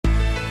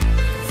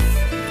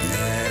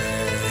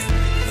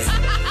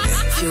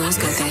Jules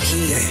got that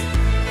heat.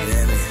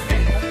 Yeah, man.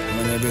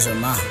 I'm in that bitch with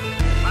Ma.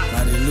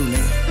 Not in Lou,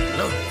 nigga.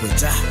 Lou. With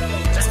Ja.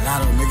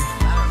 Gelato, nigga.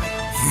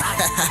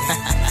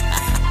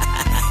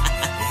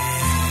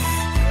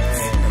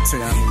 I'll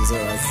tell y'all niggas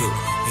up right quick.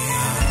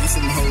 You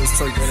see them hoes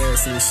twerk that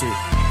ass to this shit.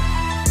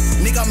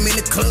 Nigga, I'm in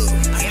the club.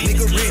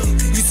 Nigga, real.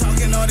 You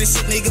talking all this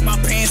shit, nigga. My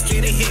pants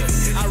fit a hip.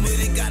 I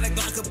really got a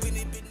Glock up in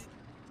it.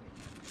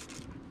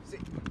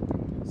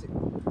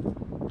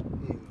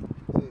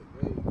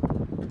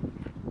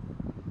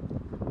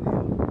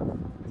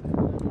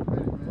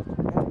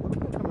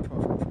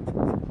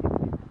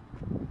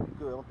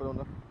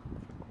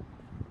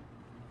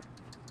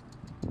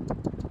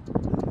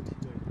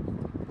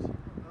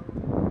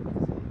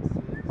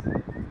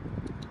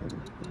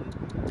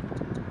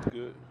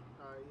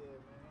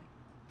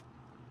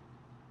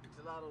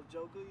 Gelato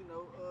Joker, you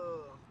know,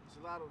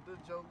 Gelato the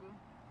Joker,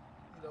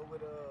 you know,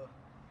 with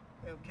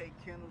MK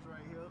Kennels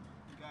right here.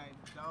 We got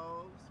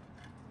dogs,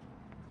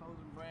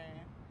 clothing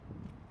brand.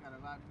 Got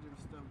a lot of different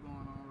stuff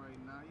going on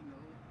right now, you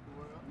know, the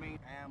world. Me,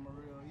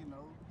 Amarillo, you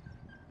know,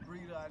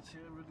 breeder out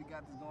here, really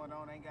got this going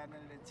on. Ain't got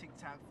none of that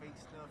TikTok fake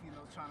stuff, you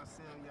know, trying to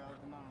sell y'all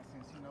the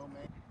nonsense, you know,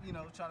 man. You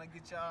know, trying to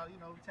get y'all,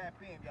 you know, tap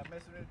in. Y'all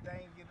mess with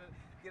anything,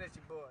 get at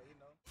your boy, you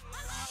know.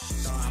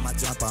 So I'ma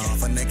jump on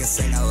for niggas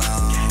sing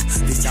along.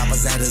 These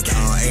choppers at his dome,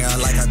 air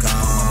like a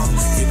gong.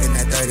 Keeping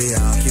that 30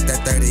 on, keep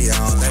that 30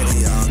 on,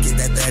 30 on, keep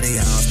that 30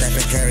 on, step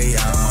and carry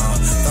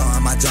on. So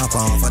I'ma jump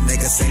on for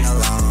niggas sing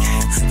along.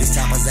 These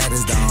choppers at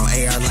his dome,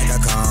 air like a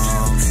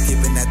gong.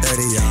 Keeping that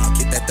 30 on,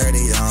 keep that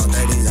 30 on,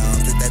 30 on,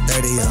 keep that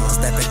 30 on,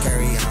 step and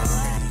carry on.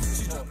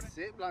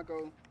 Sit,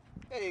 Blanco.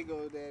 There you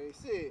go, daddy.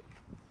 Sit.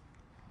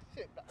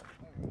 Sit,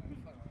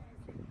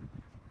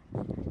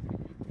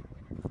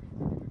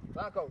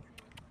 Blanco.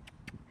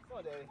 Come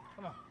on, daddy.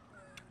 Come on.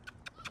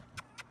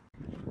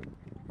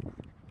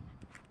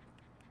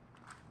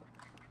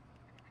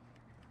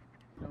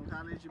 Don't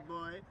holler at your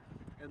boy.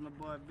 That's my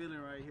boy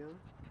Villain right here.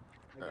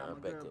 I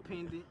got my girl up,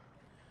 Pendant. Nigga.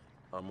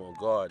 I'm on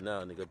guard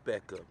now, nigga.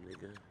 Back up,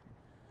 nigga.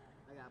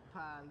 I got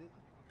Pilot.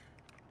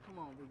 Come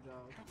on, big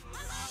dog.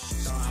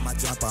 So I'ma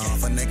jump on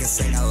for niggas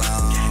sing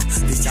along.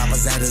 These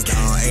choppers at his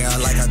dome, air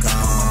like a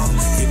gong.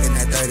 Keeping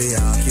that 30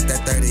 on, keep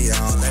that 30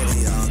 on,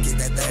 30 on, keep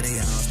that 30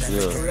 on.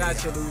 We out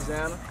here,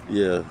 Louisiana.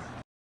 Yeah.